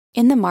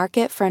In the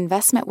market for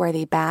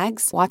investment-worthy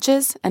bags,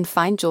 watches, and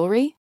fine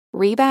jewelry,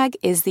 Rebag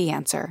is the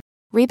answer.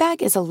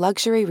 Rebag is a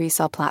luxury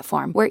resale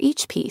platform where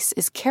each piece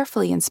is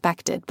carefully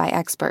inspected by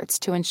experts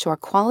to ensure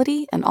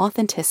quality and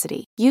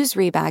authenticity. Use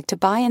Rebag to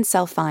buy and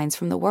sell finds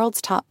from the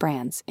world's top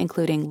brands,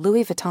 including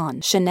Louis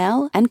Vuitton,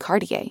 Chanel, and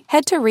Cartier.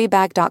 Head to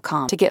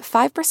Rebag.com to get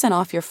 5%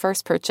 off your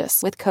first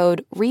purchase with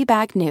code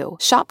REBAGNEW.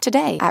 Shop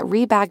today at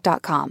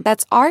Rebag.com.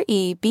 That's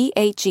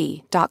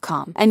REBAG.com.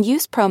 And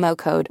use promo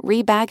code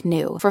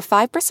REBAGNEW for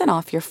 5%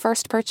 off your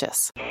first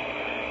purchase.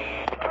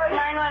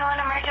 911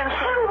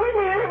 emergency.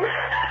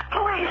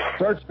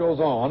 Search goes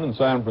on in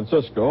San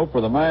Francisco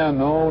for the man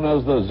known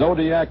as the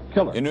Zodiac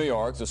Killer. In New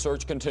York, the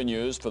search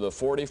continues for the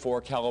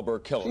 .44 caliber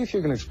killer. See if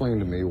you can explain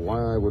to me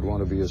why I would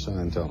want to be a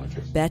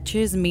Scientologist.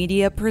 Betches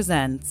Media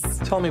presents...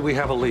 Tell me we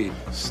have a lead.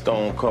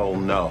 Stone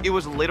cold no. It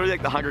was literally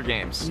like the Hunger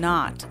Games.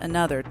 Not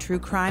another true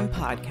crime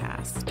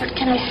podcast. What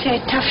can I say?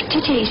 Tough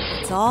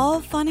titties. It's all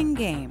fun and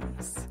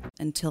games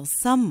until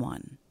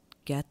someone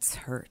gets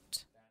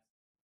hurt.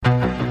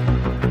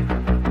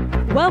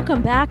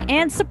 Welcome back,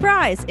 and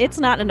surprise, it's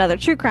not another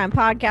true crime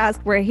podcast.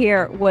 We're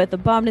here with a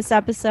bonus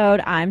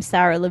episode. I'm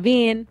Sarah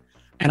Levine.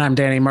 And I'm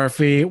Danny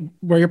Murphy.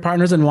 We're your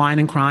partners in wine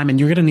and crime,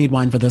 and you're going to need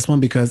wine for this one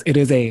because it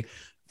is a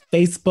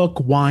Facebook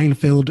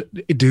wine-filled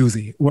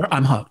doozy.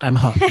 I'm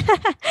hooked.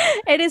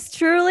 It is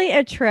truly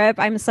a trip.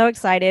 I'm so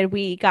excited.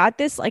 We got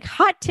this like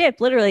hot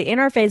tip literally in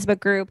our Facebook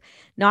group,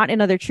 not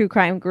another true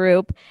crime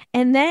group.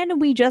 And then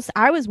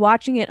I was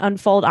watching it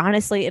unfold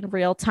honestly in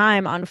real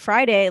time on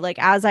Friday, like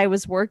as I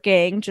was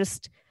working,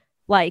 just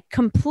like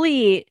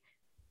complete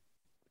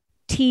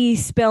tea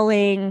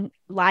spilling,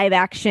 live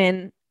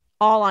action,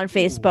 all on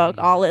Facebook,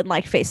 all in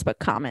like Facebook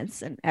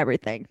comments and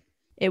everything.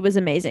 It was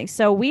amazing.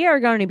 So we are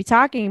going to be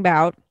talking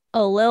about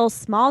a little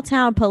small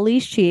town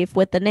police chief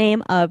with the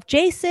name of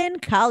Jason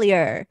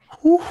Collier.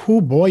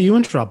 Ooh, boy, you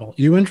in trouble.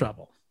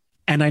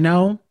 And I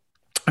know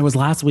it was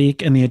last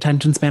week and the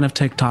attention span of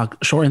TikTok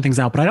shortened things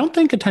out, but I don't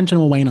think attention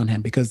will wane on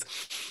him because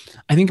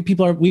I think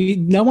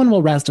no one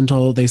will rest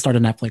until they start a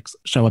Netflix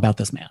show about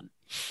this man.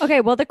 Okay,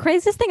 well, the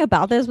craziest thing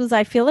about this was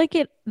I feel like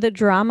the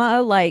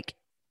drama like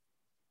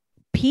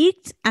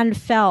peaked and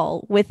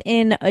fell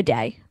within a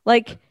day.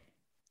 Like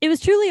it was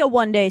truly a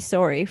one-day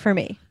story for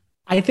me.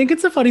 I think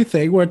it's a funny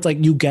thing where it's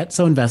like you get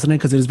so invested in it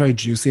because it is very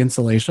juicy and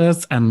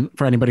salacious. And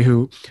for anybody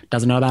who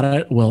doesn't know about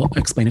it, we'll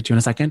explain it to you in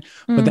a second.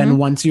 Mm-hmm. But then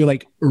once you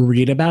like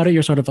read about it,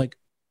 you're sort of like,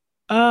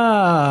 it's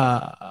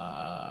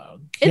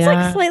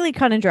like slightly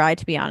cut and dry,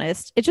 to be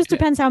honest. It just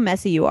depends how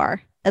messy you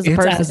are as a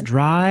person. It's as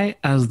dry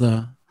as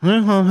the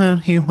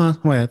he was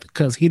with,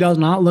 because he does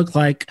not look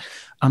like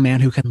a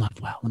man who can love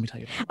well. Let me tell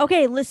you.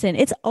 Okay, listen,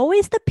 it's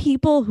always the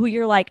people who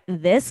you're like,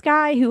 this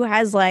guy who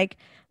has like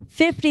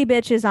 50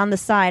 bitches on the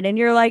side, and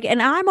you're like,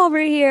 and I'm over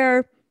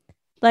here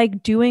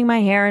like doing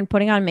my hair and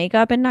putting on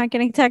makeup and not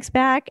getting texts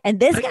back, and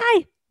this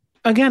guy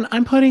again,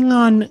 I'm putting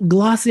on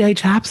Glossier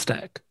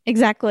chapstick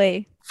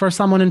exactly for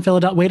someone in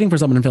Philadelphia, waiting for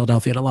someone in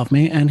Philadelphia to love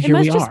me, and here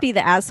we are. It must just be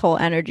the asshole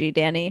energy,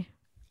 Danny.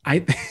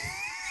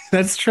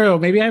 That's true.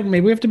 Maybe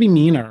we have to be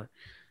meaner.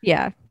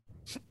 Yeah,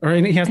 or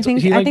I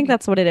think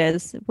that's what it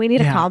is. We need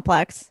a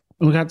complex.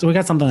 We got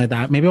something like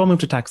that. Maybe we'll move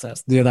to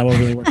Texas. Yeah, that will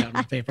really work out in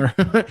my favor.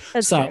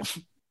 That's true.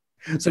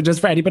 So just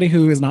for anybody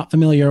who is not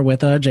familiar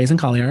with Jason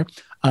Collier,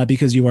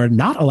 because you are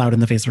not allowed in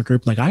the Facebook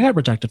group, like I got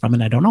rejected from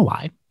it. I don't know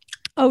why.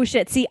 Oh,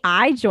 shit. See,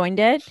 I joined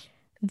it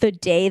the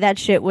day that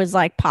shit was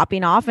like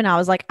popping off. And I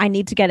was like, I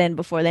need to get in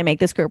before they make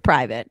this group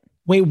private.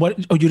 Wait, what?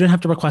 Oh, you didn't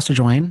have to request to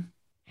join?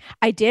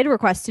 I did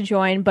request to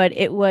join, but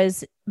it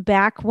was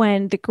back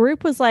when the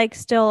group was like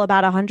still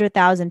about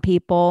 100,000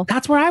 people.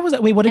 That's where I was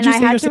at. Wait, what did you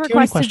say your security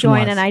question was? I had to request to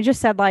join, and I just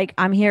said like,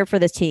 I'm here for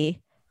the tea.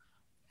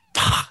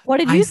 What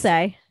did you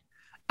say?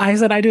 I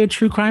said I do a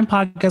true crime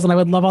podcast and I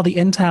would love all the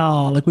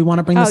intel. Like we want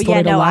to bring the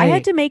story to light. I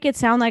had to make it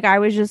sound like I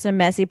was just a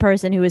messy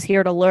person who was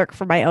here to lurk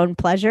for my own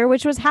pleasure,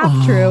 which was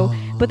half true.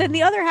 But then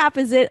the other half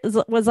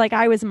was like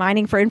I was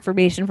mining for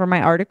information for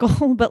my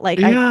article, but like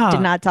I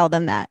did not tell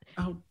them that.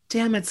 Oh,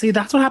 damn it. See,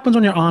 that's what happens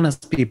when you're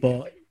honest,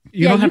 people.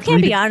 You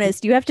can't be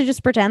honest. You have to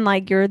just pretend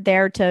like you're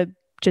there to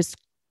just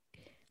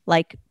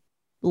like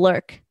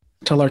lurk.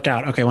 To lurk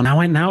out. Okay, well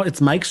now it's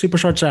Mike's super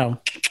short show.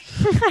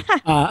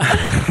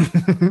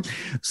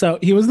 So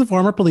he was the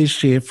former police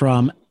chief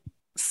from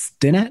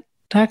Stinnett,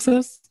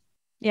 Texas.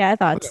 Yeah, I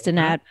thought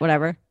Stinnett,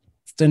 whatever.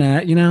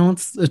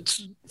 Stinnett,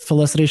 it's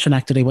Felicity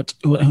Schenectady.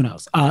 Who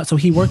knows? So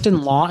he worked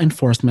in law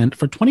enforcement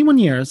for 21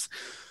 years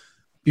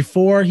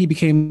before he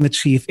became the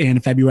chief in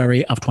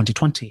February of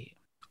 2020.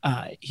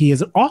 He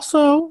is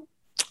also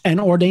an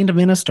ordained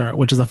minister,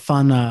 which is a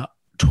fun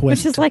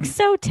twist. Which is like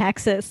so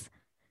Texas.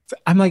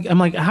 I'm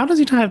like, how does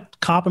he have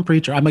cop and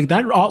preacher? I'm like,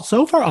 that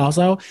so far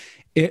also,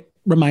 it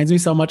reminds me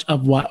so much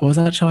of what was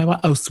that show I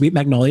watched? Oh, Sweet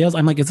Magnolias.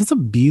 I'm like, is this a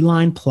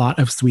beeline plot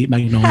of Sweet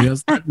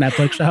Magnolias, that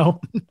Netflix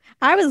show?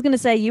 I was going to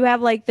say you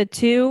have like the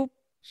two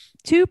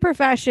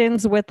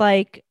professions with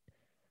like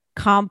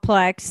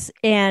complex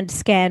and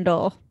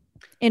scandal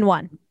in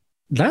one.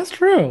 That's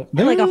true.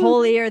 Like a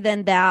holier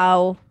than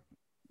thou.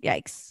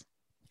 Yikes.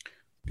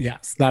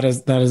 Yes, that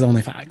is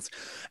only facts.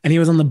 And he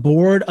was on the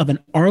board of an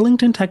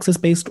Arlington,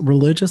 Texas-based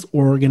religious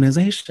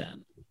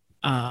organization.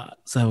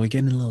 So we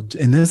get a little,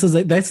 and this is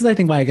I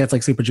think why it gets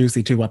like super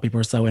juicy too. Why people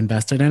are so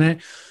invested in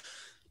it,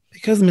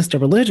 because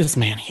Mr. Religious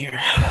Man here,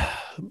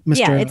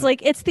 Yeah,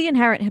 it's the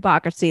inherent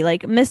hypocrisy.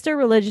 Like Mr.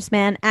 Religious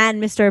Man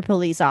and Mr.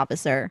 Police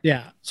Officer.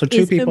 Yeah, so two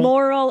is people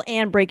immoral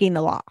and breaking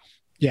the law.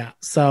 Yeah,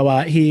 so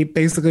he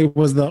basically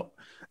was so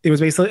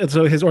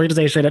his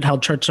organization had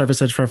held church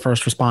services for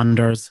first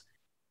responders.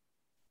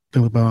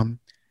 Boom, boom.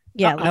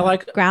 Yeah, I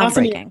like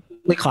groundbreaking.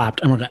 We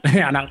clapped and we're good.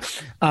 Yeah,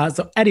 no.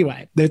 So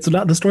anyway,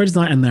 the story does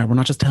not end there. We're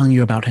not just telling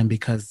you about him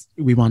because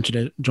we want you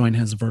to join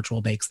his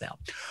virtual bake sale.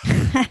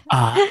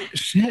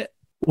 Shit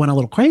went a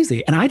little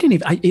crazy, and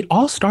it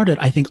all started,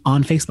 I think,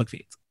 on Facebook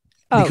feeds.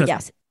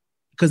 Yes.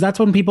 Because that's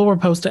when people were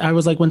posting. I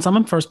was like, when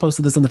someone first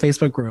posted this in the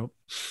Facebook group,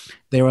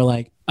 they were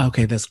like,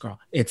 okay, this girl,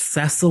 it's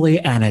Cecily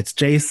and it's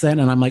Jason.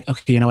 And I'm like,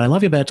 okay, you know what? I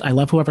love you, bitch. I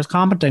love whoever's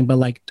commenting. But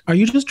like, are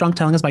you just drunk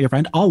telling us about your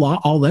friend?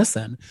 I'll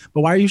listen.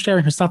 But why are you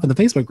sharing her stuff in the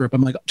Facebook group?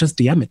 I'm like, just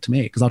DM it to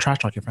me because I'll trash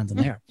talk your friends in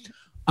there.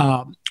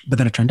 But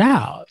then it turned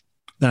out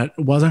that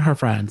it wasn't her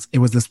friends. It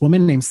was this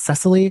woman named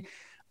Cecily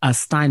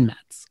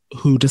Steinmetz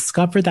who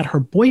discovered that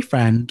her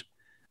boyfriend,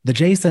 the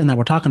Jason that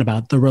we're talking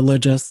about, the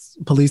religious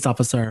police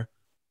officer,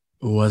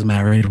 was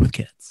married with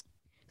kids.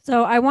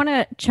 So I want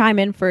to chime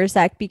in for a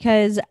sec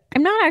because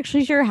I'm not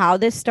actually sure how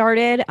this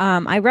started.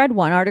 I read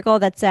one article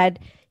that said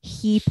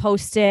he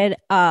posted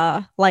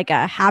like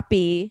a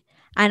happy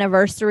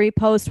anniversary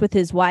post with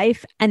his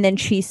wife and then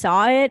she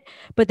saw it.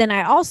 But then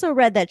I also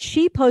read that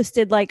she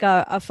posted like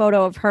a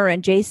photo of her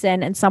and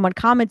Jason and someone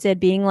commented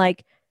being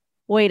like,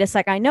 wait a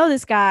sec, I know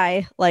this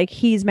guy, like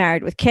he's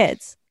married with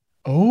kids.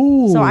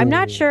 Oh, so I'm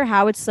not sure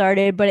how it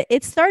started, but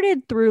it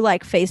started through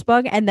like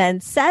Facebook, and then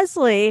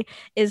Cecily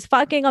is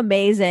fucking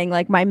amazing,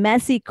 like my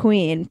messy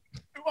queen.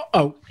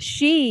 Oh,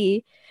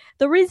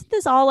 the reason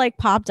this all like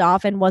popped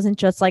off and wasn't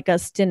just like a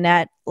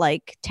Stinnett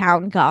like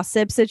town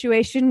gossip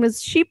situation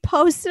was she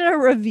posted a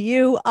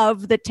review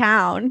of the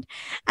town,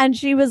 and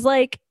she was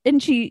like,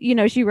 and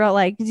she wrote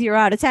like 0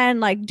 out of 10,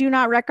 like do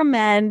not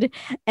recommend,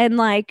 and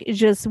like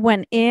just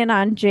went in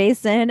on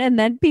Jason, and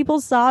then people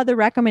saw the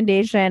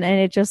recommendation and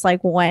it just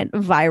like went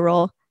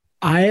viral.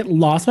 I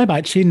lost my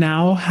bite. She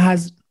now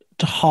has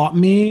taught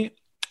me.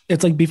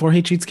 It's like before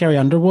he cheats Carrie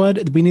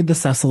Underwood, we need the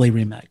Cecily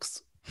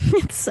remix.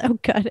 It's so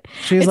good.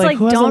 She's it's like,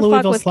 who has don't a fuck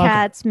Louisville with Slugger?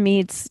 cats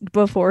meets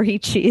before he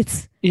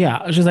cheats.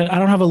 Yeah, she's like, I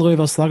don't have a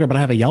Louisville Slugger, but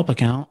I have a Yelp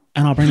account,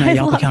 and I'll bring that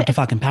Yelp account to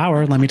fucking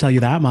power. Let me tell you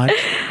that much.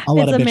 I'll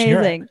let a bitch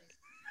hear it.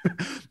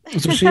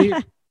 So she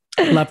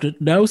left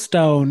no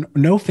stone,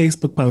 no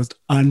Facebook post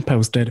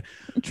unposted.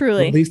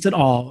 Truly, released it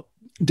all.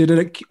 Did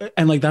it,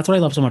 and like that's what I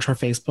love so much. Her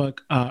Facebook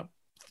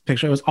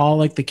picture, it was all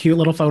like the cute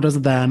little photos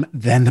of them,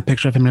 then the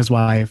picture of him and his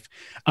wife.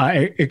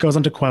 It goes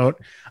on to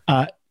quote.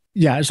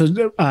 Yeah,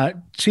 so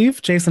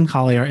Chief Jason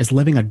Collier is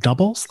living a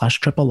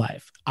double/triple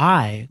life.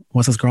 I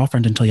was his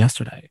girlfriend until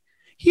yesterday.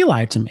 He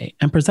lied to me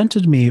and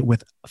presented me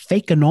with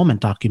fake annulment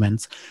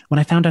documents when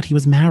I found out he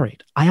was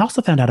married. I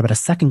also found out about a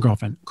second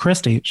girlfriend,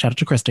 Christy, shout out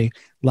to Christy,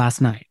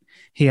 last night.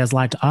 He has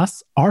lied to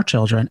us, our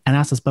children, and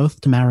asked us both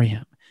to marry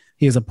him.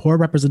 He is a poor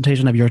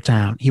representation of your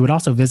town. He would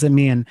also visit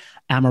me in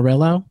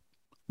Amarillo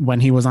when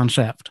he was on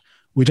shift.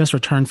 We just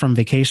returned from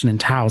vacation in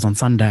Taos on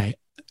Sunday.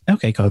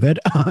 Okay, COVID.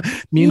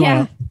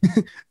 Meanwhile,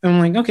 I'm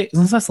like, okay,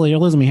 Cecily, you're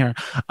losing me here.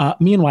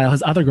 Meanwhile,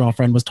 his other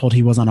girlfriend was told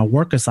he was on a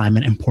work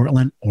assignment in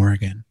Portland,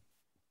 Oregon.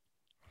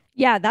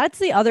 Yeah, that's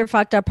the other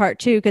fucked up part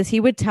too, because he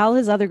would tell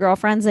his other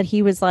girlfriends that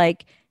he was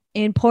like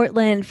in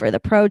Portland for the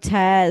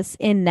protests,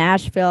 in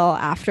Nashville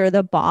after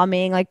the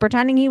bombing, like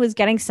pretending he was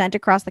getting sent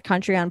across the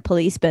country on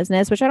police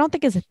business, which I don't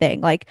think is a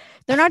thing. Like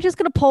they're not just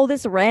going to pull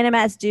this random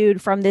ass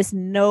dude from this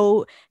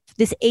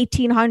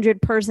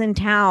 1,800 person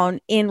town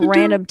in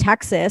random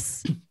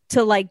Texas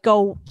to like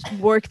go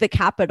work the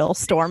Capitol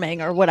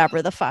storming or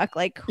whatever the fuck.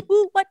 Like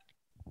who, what?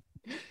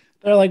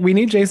 They're like, we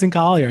need Jason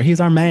Collier.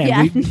 He's our man.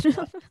 Yeah.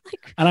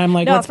 And I'm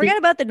like, no, forget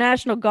about the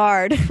National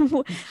Guard.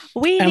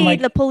 We need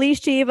like, the police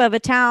chief of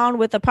a town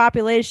with a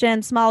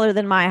population smaller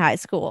than my high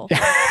school.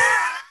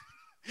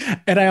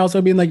 And I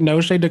also mean like, no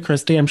shade to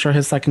Christy. I'm sure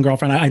his second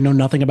girlfriend, I know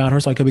nothing about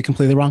her, so I could be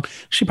completely wrong.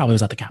 She probably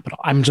was at the Capitol.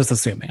 I'm just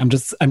assuming. I'm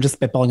just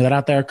spitballing that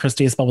out there.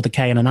 Christy is spelled with a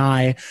K and an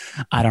I.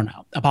 I don't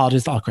know.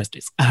 Apologies to all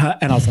Christys.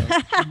 And also,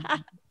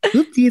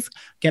 oopsies,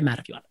 get mad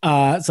if you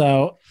want.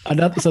 So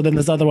then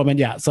this other woman,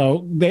 yeah.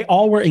 So they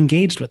all were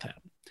engaged with him.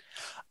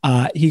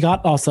 He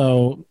got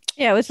also.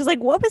 Yeah, it was just like,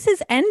 what was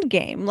his end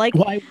game? Like,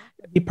 well, I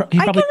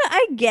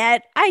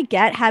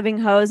get having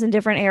hoes in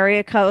different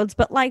area codes,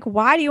 but like,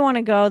 why do you want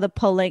to go the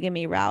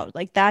polygamy route?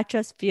 Like, that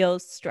just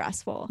feels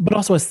stressful. But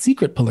also a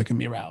secret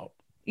polygamy route.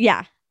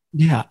 Yeah.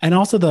 Yeah, and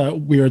also the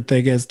weird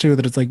thing is too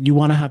that it's like you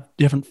want to have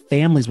different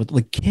families with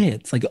like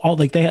kids, like all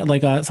like they had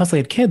like Cecily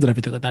had kids and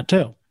everything like that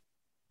too.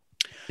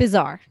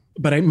 Bizarre.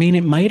 But I mean,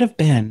 it might have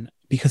been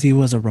because he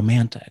was a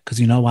romantic. Because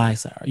you know why,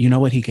 Sarah? You know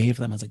what he gave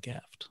them as a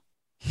gift.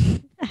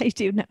 I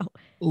do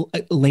know.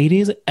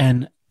 Ladies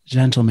and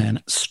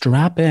gentlemen,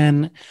 strap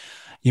in.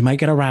 You might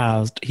get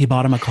aroused. He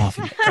bought him a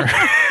coffee maker.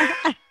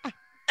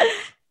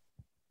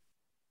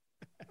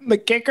 The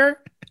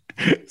kicker?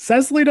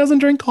 Cecily doesn't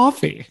drink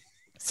coffee.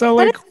 So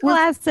like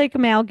classic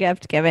male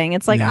gift giving.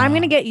 It's like, Yeah. I'm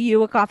going to get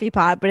you a coffee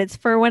pot, but it's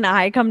for when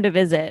I come to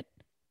visit.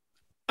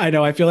 I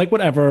know. I feel like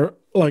whenever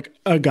like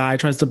a guy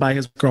tries to buy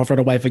his girlfriend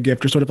or wife a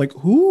gift, you're sort of like,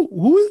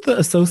 who is the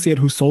associate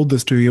who sold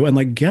this to you? And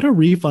like get a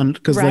refund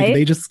because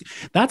Right? like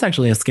that's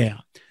actually a scam.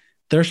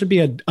 There should be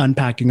an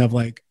unpacking of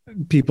like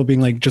people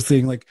being like just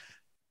seeing like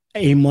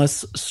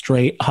aimless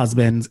straight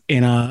husbands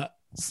in a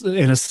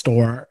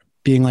store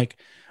being like,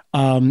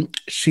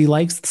 she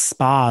likes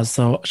spas,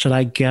 so should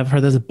I give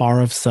her this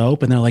bar of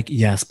soap? And they're like,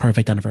 yes,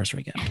 perfect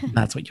anniversary gift.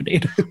 That's what you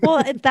need.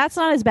 Well, that's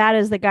not as bad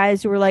as the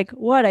guys who were like,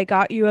 what? I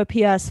got you a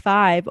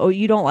PS5. Oh,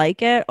 you don't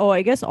like it? Oh,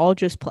 I guess I'll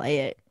just play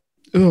it.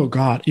 Oh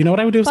God. You know what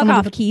I would do if Fuck someone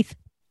off, did Keith.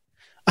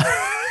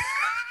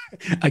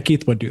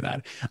 Keith would do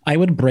that. I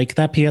would break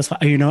that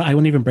PS5. You know, I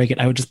wouldn't even break it.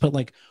 I would just put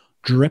like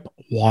drip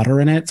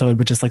water in it. So it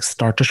would just like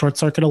start to short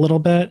circuit a little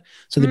bit.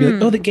 So they'd be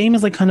like, oh, the game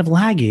is like kind of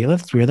laggy.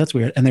 That's weird. That's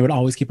weird. And they would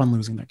always keep on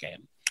losing their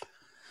game.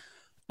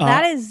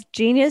 That is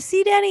genius.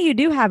 See, Danny, you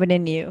do have it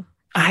in you.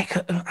 I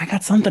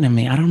got something in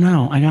me. I don't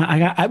know.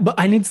 But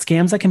I need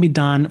scams that can be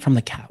done from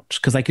the couch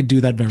because I could do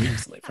that very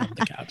easily from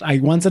the couch.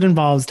 Once it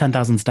involves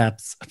 10,000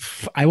 steps,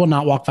 I will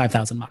not walk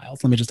 5,000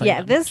 miles. Let me just tell you.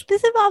 Yeah, this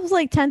involves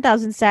like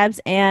 10,000 steps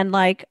and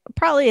like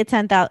probably a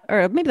 10,000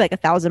 or maybe like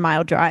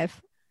 1,000-mile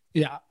drive.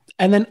 Yeah.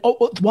 And then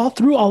while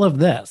through all of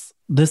this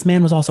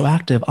man was also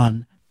active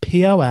on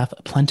POF,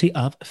 Plenty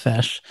of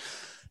Fish.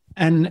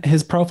 And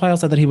his profile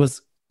said that he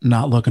was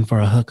not looking for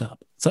a hookup.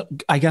 So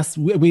I guess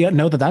we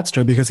know that that's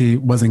true because he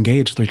was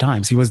engaged 3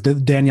 times. He was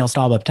Danielle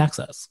Staub of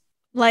Texas.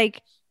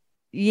 Like,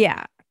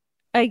 yeah,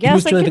 I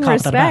guess I can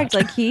respect.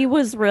 Like, he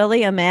was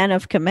really a man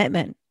of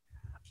commitment.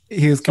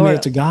 He was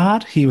committed to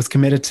God. He was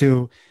committed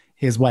to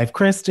his wife,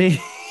 Christy.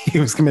 He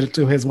was committed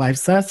to his wife,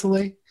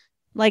 Cecily.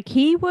 Like,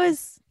 he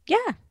was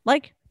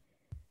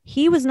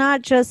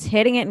not just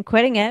hitting it and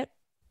quitting it.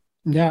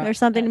 Yeah. There's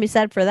something to be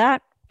said for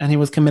that. And he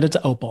was committed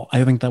to Opal.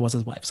 I think that was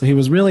his wife. So he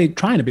was really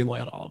trying to be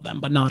loyal to all of them,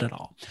 but not at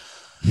all.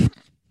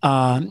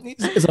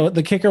 So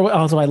the kicker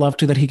also, I love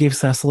too that he gave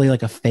Cecily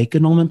like a fake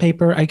annulment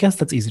paper. I guess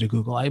that's easy to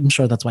Google. I'm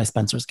sure that's why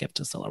Spencer's gift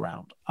is still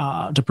around,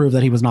 to prove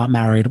that he was not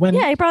married when.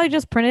 Yeah, he probably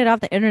just printed it off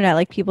the internet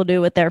like people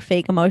do with their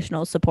fake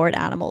emotional support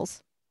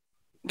animals.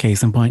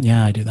 Case in point,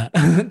 yeah, I do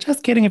that.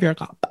 Just kidding. If you're a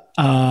cop,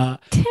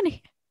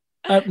 Danny.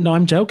 No,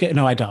 I'm joking.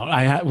 No, I don't.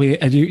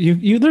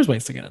 There's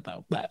ways to get it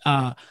though. But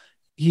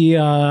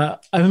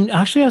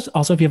actually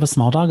also, if you have a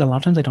small dog, a lot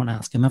of times I don't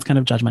ask, and that's kind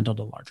of judgmental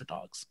to larger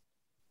dogs.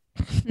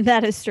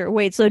 That is true.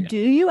 Wait, so do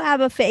you have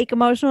a fake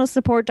emotional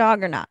support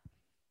dog or not?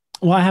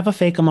 Well, I have a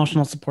fake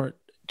emotional support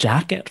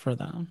jacket for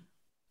them.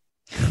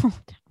 Oh,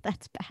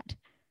 that's bad.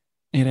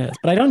 It is,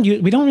 but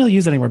we don't really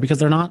use it anymore because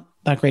they're not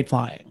that great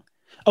flying.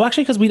 Oh,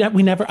 actually, because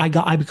I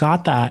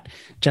got that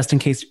just in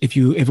case if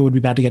it would be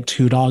bad to get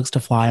 2 dogs to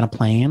fly on a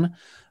plane,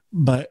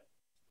 but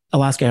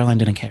Alaska Airlines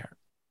didn't care.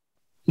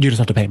 You just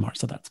have to pay more,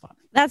 so that's fine.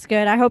 That's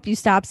good. I hope you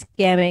stop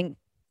scamming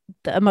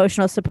the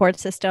emotional support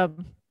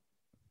system.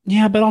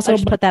 Yeah, but also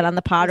just put that on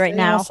the pod right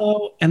now.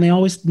 And they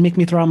always make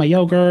me throw out my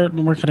yogurt,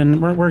 and we're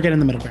getting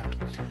the middle ground.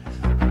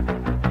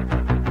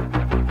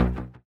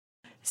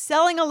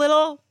 Selling a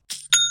little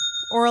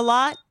or a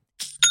lot?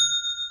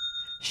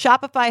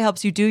 Shopify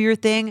helps you do your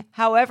thing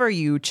however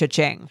you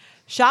cha-ching.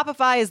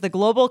 Shopify is the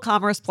global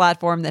commerce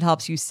platform that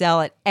helps you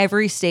sell at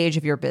every stage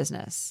of your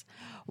business.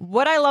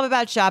 What I love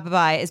about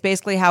Shopify is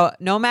basically how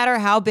no matter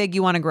how big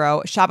you want to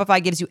grow,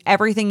 Shopify gives you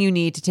everything you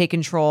need to take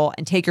control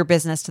and take your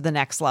business to the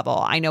next level.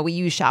 I know we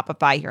use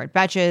Shopify here at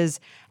Betches,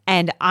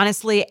 and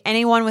honestly,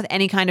 anyone with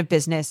any kind of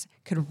business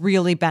could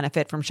really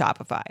benefit from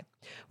Shopify.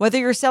 Whether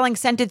you're selling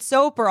scented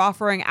soap or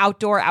offering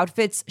outdoor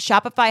outfits,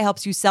 Shopify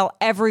helps you sell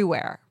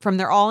everywhere, from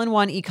their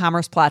all-in-one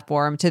e-commerce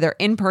platform to their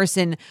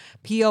in-person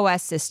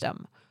POS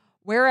system.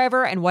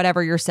 Wherever and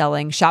whatever you're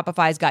selling,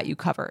 Shopify's got you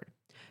covered.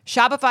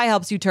 Shopify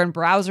helps you turn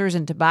browsers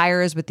into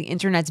buyers with the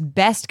internet's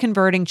best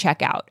converting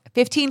checkout,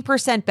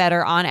 15%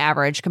 better on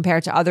average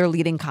compared to other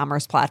leading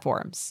commerce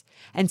platforms.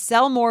 And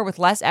sell more with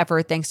less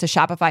effort thanks to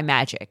Shopify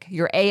Magic,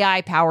 your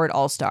AI-powered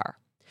all-star.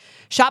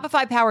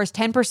 Shopify powers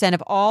 10%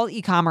 of all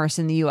e-commerce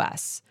in the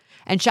U.S.,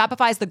 and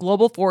Shopify is the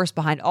global force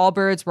behind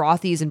Allbirds,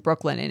 Rothy's, and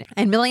Brooklinen,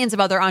 and millions of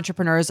other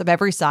entrepreneurs of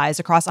every size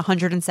across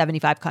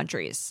 175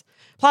 countries.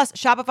 Plus,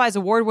 Shopify's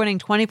award-winning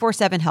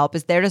 24/7 help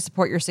is there to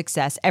support your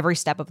success every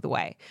step of the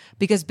way,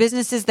 because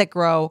businesses that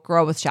grow,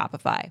 grow with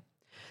Shopify.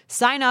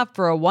 Sign up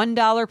for a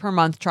 $1 per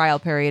month trial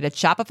period at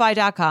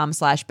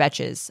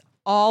shopify.com/betches,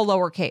 all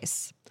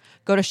lowercase.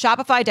 Go to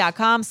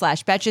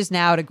shopify.com/betches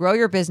now to grow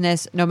your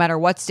business no matter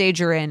what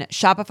stage you're in.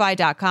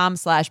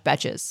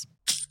 Shopify.com/betches.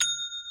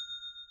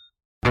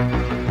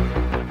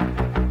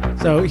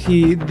 So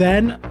he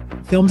then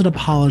filmed an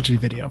apology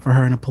video for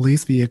her in a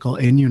police vehicle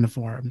in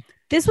uniform.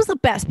 This was the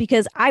best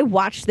because I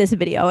watched this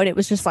video and it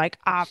was just like,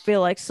 I feel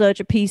like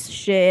such a piece of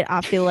shit. I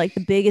feel like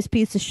the biggest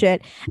piece of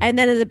shit. And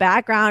then in the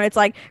background, it's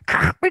like,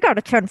 we got a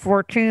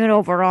 1014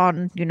 over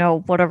on,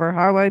 whatever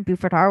highway,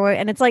 Buford Highway.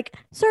 And it's like,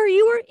 sir,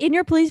 you were in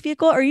your police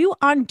vehicle. Are you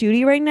on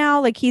duty right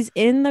now? Like he's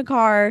in the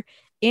car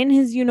in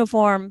his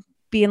uniform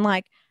being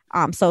like,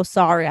 I'm so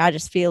sorry. I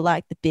just feel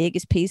like the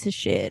biggest piece of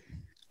shit.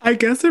 I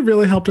guess it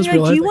really helped us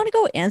realize. Do you want to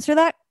go answer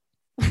that?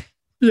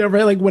 Yeah,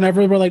 right. Like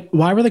whenever we're like,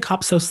 why were the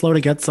cops so slow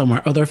to get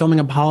somewhere? Oh, they're filming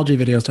apology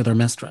videos to their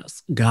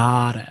mistress.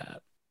 Got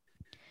it.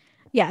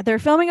 Yeah, they're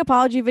filming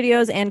apology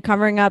videos and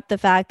covering up the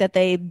fact that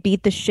they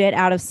beat the shit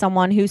out of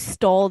someone who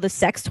stole the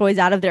sex toys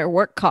out of their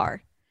work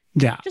car.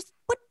 Yeah. Just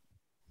what?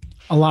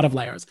 A lot of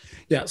layers.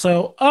 Yeah.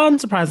 So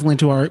unsurprisingly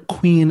to our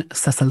Queen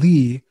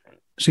Cecily,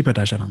 she put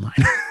that shit online.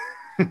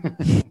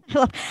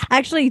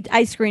 Actually,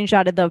 I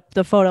screenshotted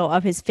the photo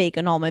of his fake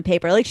annulment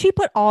paper. Like she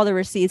put all the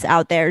receipts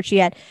out there. She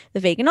had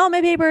the fake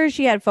annulment papers.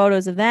 She had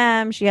photos of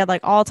them. She had like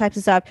all types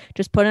of stuff.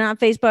 Just put it on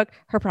Facebook.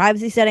 Her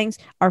privacy settings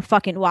are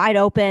fucking wide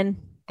open.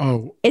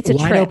 Oh, it's a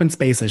wide trip. Open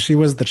spaces. She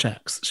was the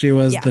checks. She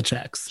was the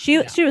checks. She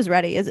was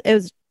ready. It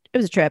was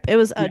a trip. It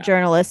was a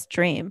journalist's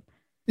dream.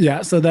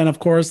 Yeah. So then, of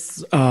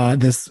course,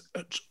 this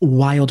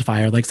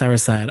wildfire, like Sarah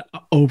said,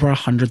 over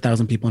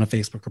 100,000 people in a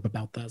Facebook group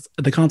about this.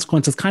 The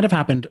consequences kind of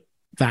happened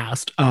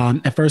fast.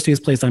 At first, he was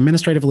placed on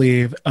administrative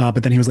leave,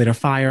 but then he was later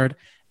fired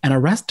and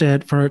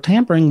arrested for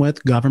tampering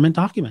with government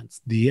documents,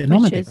 the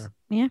annulment paper.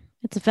 Yeah,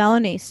 it's a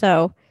felony.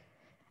 So,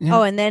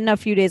 yeah. And then a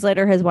few days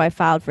later, his wife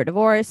filed for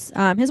divorce.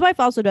 His wife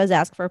also does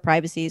ask for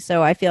privacy.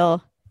 So I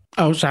feel.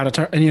 Oh, shout out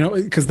to her. And,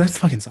 because that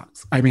fucking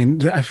sucks. I mean,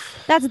 that's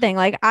the thing.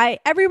 Like,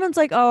 everyone's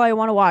like, oh, I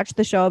want to watch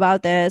the show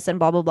about this and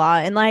blah, blah, blah.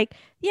 And like,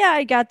 yeah,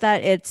 I get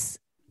that it's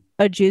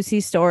a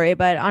juicy story,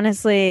 but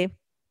honestly,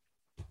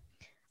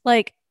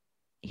 like,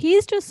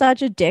 he's just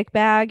such a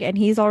dickbag and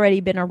he's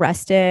already been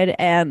arrested.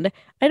 And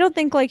I don't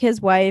think like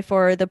his wife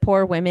or the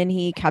poor women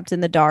he kept in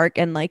the dark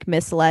and like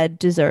misled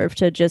deserve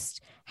to just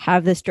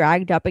have this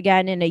dragged up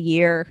again in a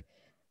year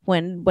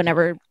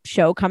whenever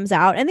show comes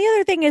out. And the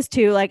other thing is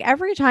too, like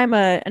every time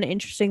an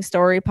interesting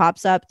story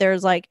pops up,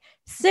 there's like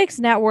 6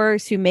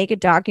 networks who make a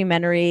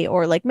documentary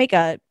or like make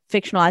a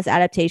fictionalized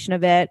adaptation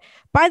of it.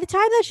 By the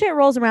time that shit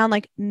rolls around,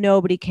 like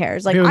nobody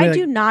cares. Like I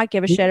do not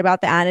give a shit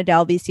about the Anna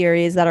Delvey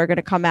series that are going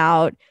to come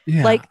out.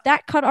 Yeah. Like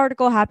that cut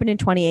article happened in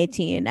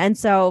 2018, and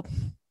so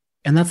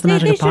that's the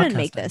magic they of shouldn't podcasting.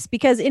 make this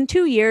because in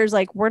 2 years,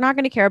 like we're not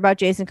going to care about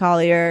Jason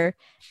Collier,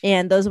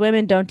 and those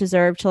women don't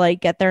deserve to like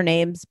get their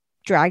names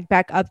dragged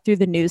back up through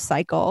the news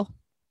cycle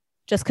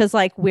just because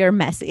like we're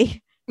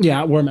messy.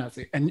 Yeah, we're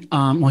messy. And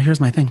well, here's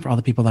my thing for all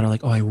the people that are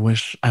like, oh, I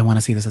wish I want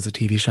to see this as a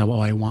TV show. Oh,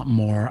 I want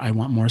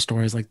more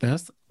stories like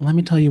this. Let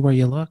me tell you where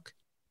you look.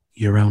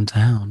 Your own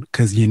town.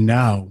 Because this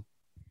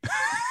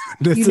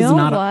is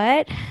not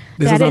what?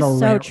 This that is not is a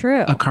so rare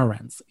true.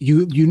 Occurrence.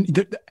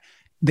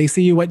 They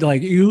see you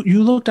like you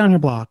look down your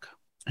block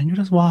and you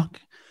just walk.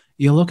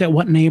 You look at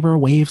what neighbor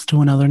waves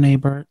to another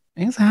neighbor.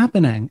 It's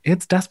happening.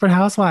 It's Desperate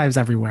Housewives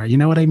everywhere. You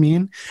know what I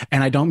mean?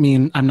 And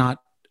I'm not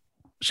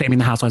shaming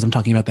the housewives. I'm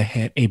talking about the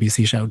hit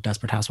ABC show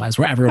Desperate Housewives,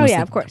 where everyone. Oh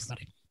yeah, of course.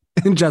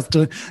 just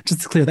to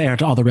clear the air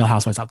to all the Real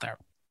Housewives out there.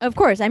 Of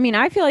course. I mean,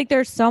 I feel like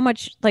there's so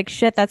much like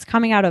shit that's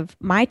coming out of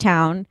my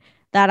town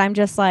that I'm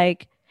just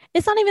like,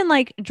 it's not even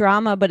like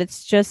drama, but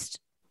it's just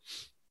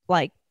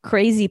like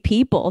crazy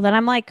people that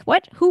I'm like,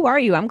 what? Who are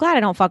you? I'm glad I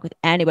don't fuck with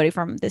anybody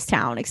from this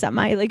town except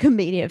my like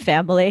immediate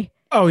family.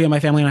 Oh yeah, my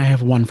family and I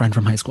have one friend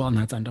from high school, and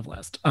that's end of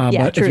list. But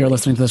truly. If you're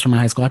listening to this from my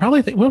high school, I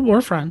probably think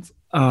we're friends.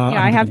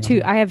 I have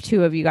two. I have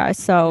 2 of you guys.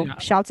 So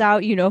shouts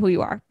out. You know who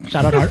you are.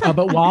 Shout out.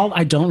 But while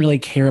I don't really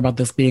care about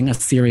this being a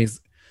series,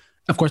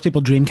 of course,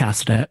 people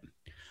dreamcasted it.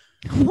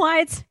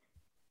 What?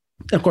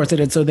 Of course it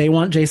did. So they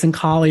want Jason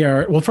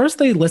Collier. Well, first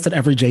they listed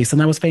every Jason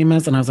that was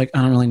famous, and I was like,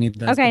 I don't really need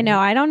this. Okay, no,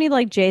 I don't need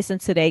like Jason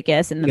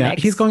Sudeikis in the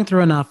mix. He's going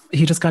through enough.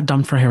 He just got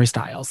dumped for Harry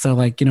Styles. So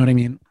like, you know what I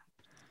mean?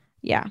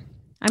 Yeah.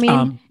 I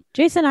mean,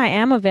 Jason, I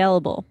am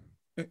available.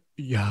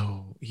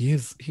 Yo,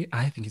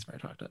 I think he's very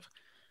attractive.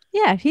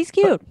 Yeah, he's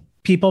cute. But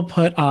people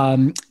put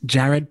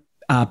Jared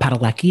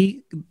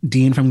Padalecki,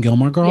 Dean from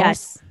Gilmore Girls.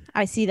 Yes,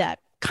 I see that.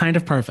 Kind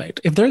of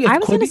perfect. I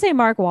was going to say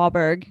Mark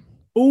Wahlberg.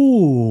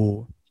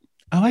 Ooh.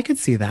 Oh, I could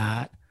see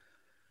that.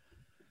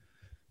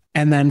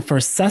 And then for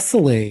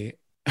Cecily,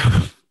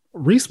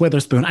 Reese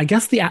Witherspoon, I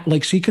guess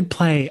she could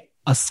play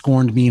a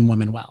scorned mean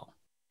woman well.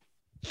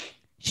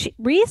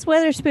 Reese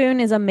Witherspoon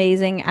is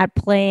amazing at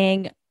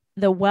playing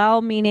the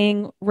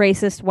well-meaning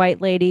racist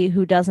white lady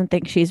who doesn't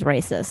think she's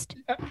racist.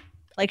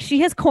 Like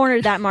she has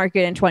cornered that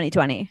market in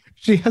 2020.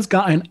 She has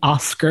gotten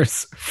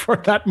Oscars for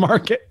that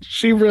market.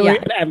 She really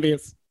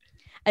envious.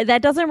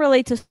 That doesn't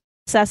relate to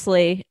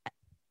Cecily.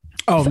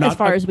 Oh, as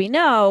far as we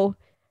know.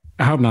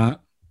 I hope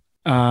not.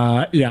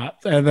 Yeah.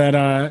 And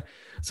then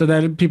so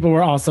then people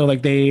were also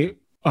like they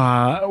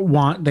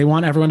want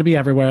everyone to be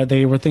everywhere.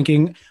 They were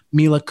thinking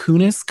Mila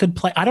Kunis could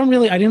play. I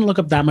didn't look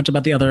up that much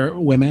about the other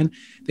women.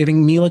 They think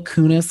Mila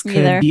Kunis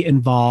could be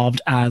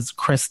involved as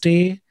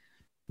Christy.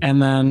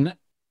 And then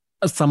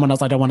someone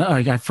else. I don't want to.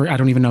 I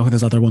don't even know who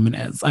this other woman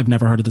is. I've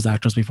never heard of this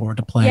actress before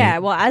to play. Yeah,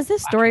 well, as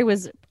this story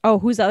was,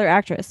 who's the other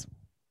actress?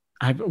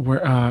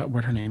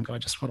 Where'd her name go? I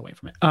just went away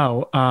from it.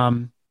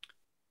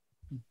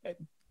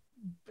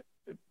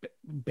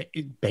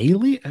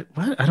 Bailey.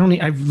 What? I don't.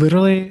 I've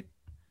literally.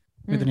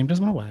 The name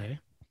just went away.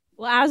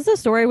 Well, as the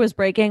story was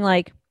breaking,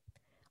 like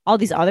all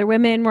these other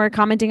women were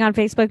commenting on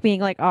Facebook,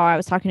 being like, "Oh, I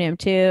was talking to him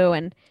too,"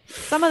 and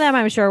some of them,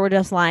 I'm sure, were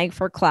just lying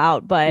for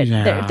clout. But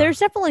there's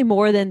definitely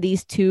more than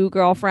these two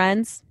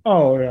girlfriends.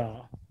 Oh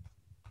yeah.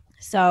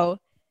 So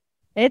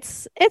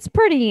it's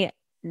pretty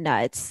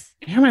nuts.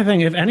 Here's my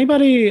thing: if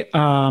anybody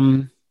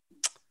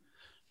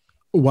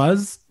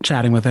was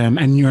chatting with him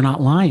and you're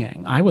not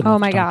lying, I would. Oh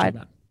my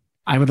God.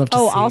 I would love to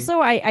see. Also,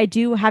 I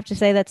do have to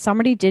say that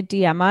somebody did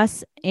DM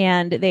us,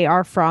 and they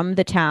are from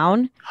the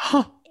town,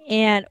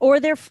 or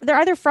they're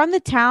either from the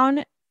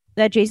town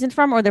that Jason's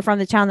from, or they're from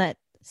the town that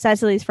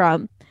Cecily's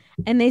from,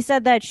 and they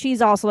said that she's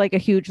also like a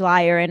huge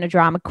liar and a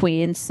drama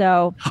queen.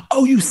 So,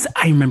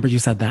 I remember you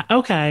said that.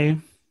 Okay,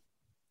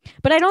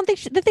 but I don't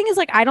think the thing is,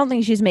 like, I don't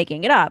think she's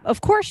making it up.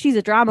 Of course, she's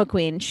a drama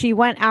queen. She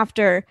went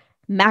after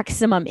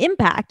maximum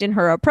impact in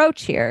her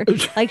approach here.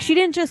 Like, she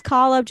didn't just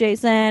call up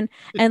Jason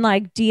and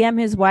like DM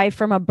his wife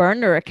from a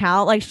burner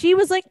account. Like, she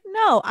was like,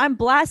 no, I'm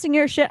blasting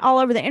your shit all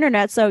over the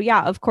internet. So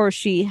yeah, of course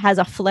she has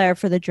a flair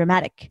for the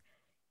dramatic.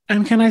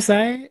 And can I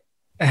say,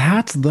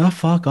 hats the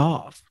fuck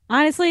off.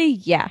 Honestly,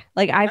 yeah.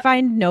 Like, I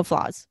find no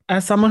flaws.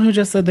 As someone who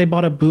just said they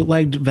bought a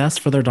bootlegged vest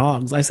for their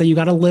dogs, I say you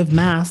got to live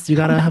masked. You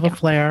got to have a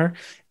flair.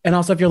 And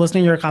also, if you're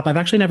listening, you're a cop. I've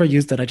actually never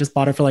used it. I just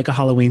bought it for like a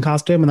Halloween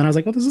costume. And then I was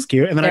like, oh, this is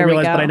cute. And then I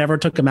realized that I never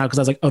took them out because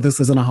I was like, oh, this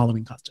isn't a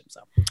Halloween costume.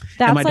 So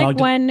that's like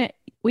when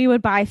we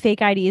would buy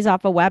fake IDs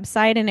off a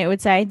website and it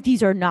would say,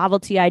 these are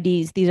novelty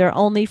IDs. These are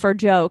only for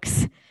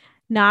jokes,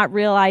 not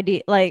real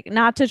ID. Like,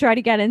 not to try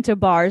to get into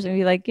bars and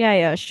be like,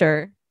 yeah,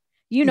 sure.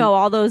 You know,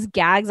 all those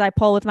gags I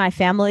pull with my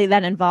family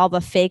that involve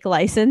a fake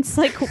license.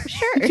 Like,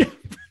 sure.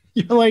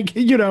 You're like,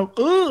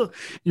 ugh.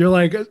 You're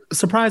like,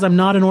 surprise, I'm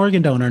not an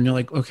organ donor. And you're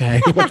like, okay.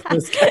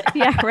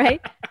 Yeah, right.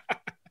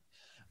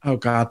 Oh,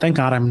 God. Thank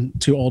God I'm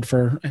too old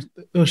for...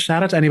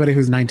 shout out to anybody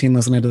who's 19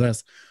 listening to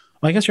this.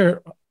 Well, I guess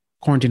you're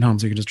quarantined home,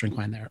 so you can just drink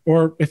wine there.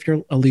 Or if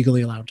you're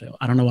illegally allowed to.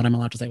 I don't know what I'm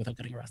allowed to say without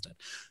getting arrested.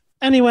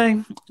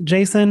 Anyway,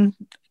 Jason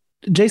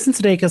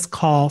Sudeikis,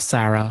 call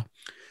Sarah.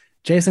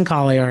 Jason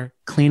Collier,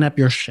 clean up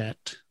your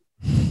shit.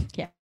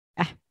 Yeah.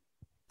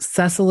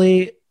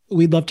 Cecily...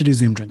 We'd love to do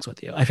Zoom drinks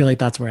with you. I feel like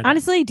that's where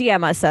honestly,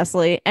 DM us,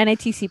 Cecily,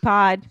 NATC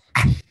pod.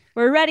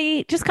 We're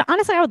ready. Just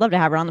honestly, I would love to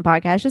have her on the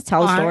podcast. Just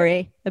tell a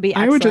story. It'd be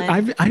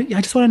excellent. I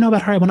just want to know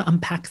about her. I want to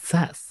unpack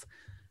Cess.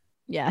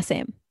 Yeah,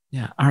 same.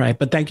 Yeah. All right.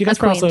 But thank you guys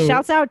for also...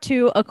 Shouts out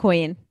to a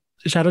queen.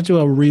 Shout out to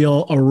a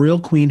real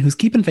queen who's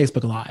keeping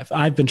Facebook alive.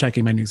 I've been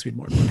checking my newsfeed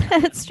more.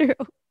 That's true.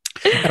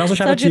 And also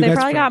shout out to you guys. They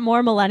probably got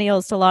more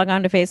millennials to log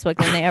on to Facebook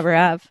than they ever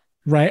have.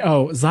 Right.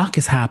 Oh, Zuck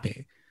is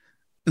happy.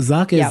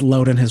 Zuck is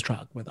loading his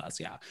truck with us.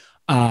 Yeah.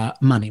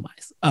 Money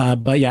wise.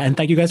 But yeah. And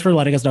thank you guys for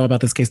letting us know about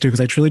this case too, because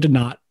I truly did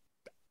not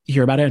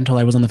hear about it until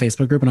I was on the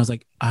Facebook group and I was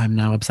like, I'm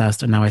now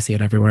obsessed and now I see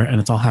it everywhere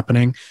and it's all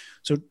happening.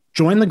 So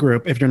join the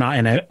group if you're not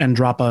in it and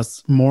drop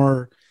us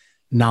more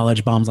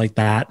knowledge bombs like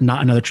that.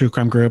 Not another true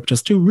crime group.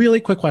 Just two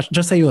really quick questions.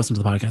 Just say you listen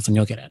to the podcast and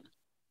you'll get it.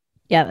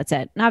 Yeah, that's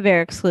it. Not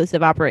very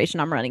exclusive operation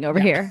I'm running over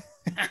here.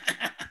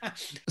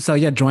 So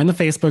yeah, join the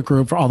Facebook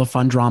group for all the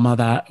fun drama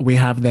that we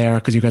have there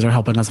because you guys are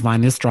helping us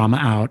find this drama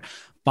out.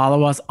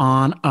 Follow us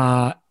on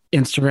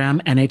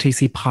Instagram,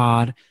 NATC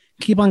pod.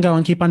 Keep on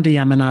going, keep on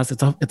DMing us.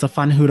 It's a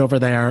fun hoot over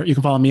there. You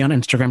can follow me on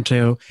Instagram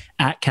too,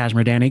 at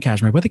Cashmere Danny,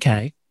 Cashmere with a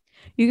K.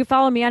 You can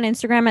follow me on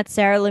Instagram at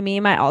Sarah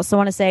Lamim. I also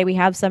want to say we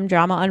have some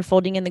drama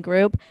unfolding in the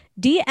group.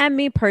 DM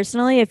me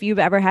personally if you've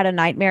ever had a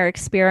nightmare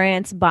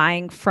experience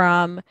buying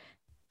from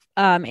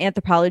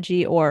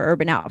Anthropologie or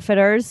Urban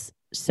Outfitters.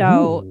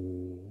 So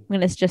I'm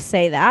going to just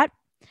say that.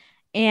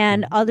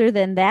 And other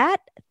than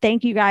that,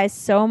 thank you guys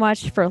so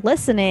much for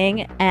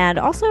listening. And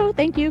also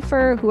thank you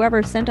for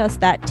whoever sent us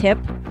that tip.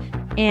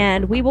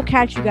 And we will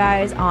catch you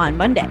guys on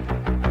Monday.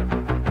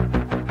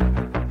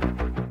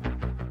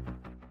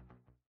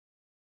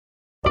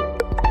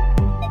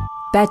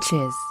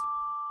 Betches.